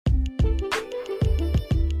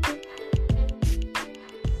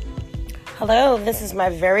Hello, this is my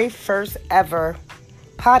very first ever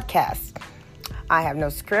podcast. I have no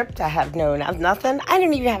script. I have nothing. I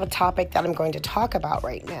don't even have a topic that I'm going to talk about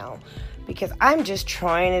right now because I'm just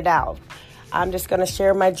trying it out. I'm just going to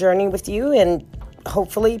share my journey with you and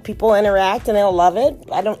hopefully people interact and they'll love it.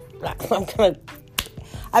 I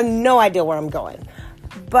have no idea where I'm going,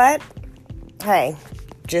 but hey,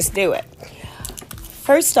 just do it.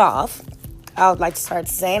 First off, I would like to start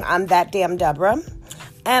saying I'm that damn Deborah.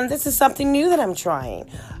 And this is something new that I'm trying.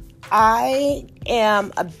 I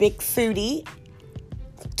am a big foodie.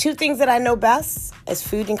 Two things that I know best is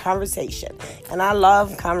food and conversation. And I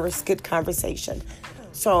love good conversation.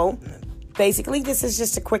 So basically, this is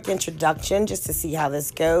just a quick introduction just to see how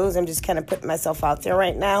this goes. I'm just kind of putting myself out there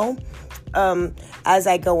right now. As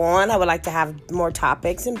I go on, I would like to have more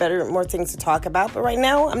topics and more things to talk about. But right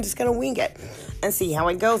now, I'm just going to wing it and see how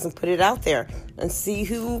it goes and put it out there and see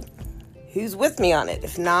who's with me on it.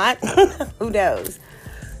 If not, who knows?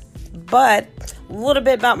 But a little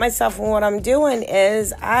bit about myself and what I'm doing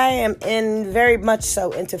is I am very much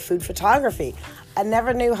so into food photography. I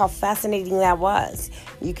never knew how fascinating that was.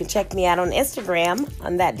 You can check me out on Instagram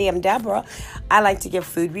on that damn Deborah. I like to give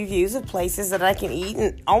food reviews of places that I can eat.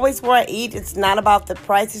 And always where I eat, it's not about the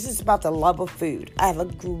price. It's just about the love of food. I have a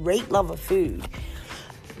great love of food.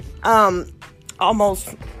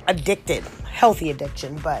 Almost addicted. Healthy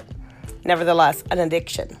addiction, but nevertheless, an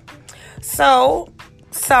addiction. So,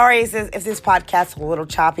 sorry if this podcast is a little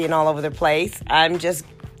choppy and all over the place. I'm just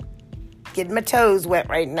getting my toes wet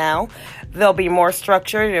right now. There'll be more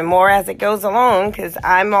structured and more as it goes along because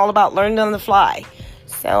I'm all about learning on the fly.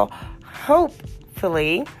 So,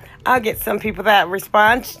 hopefully, I'll get some people that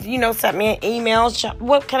respond. Send me an email.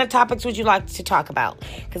 What kind of topics would you like to talk about?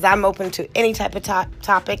 Because I'm open to any type of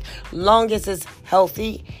topic, long as it's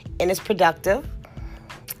healthy and it's productive.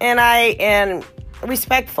 And I am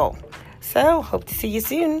respectful. So, hope to see you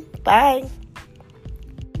soon. Bye.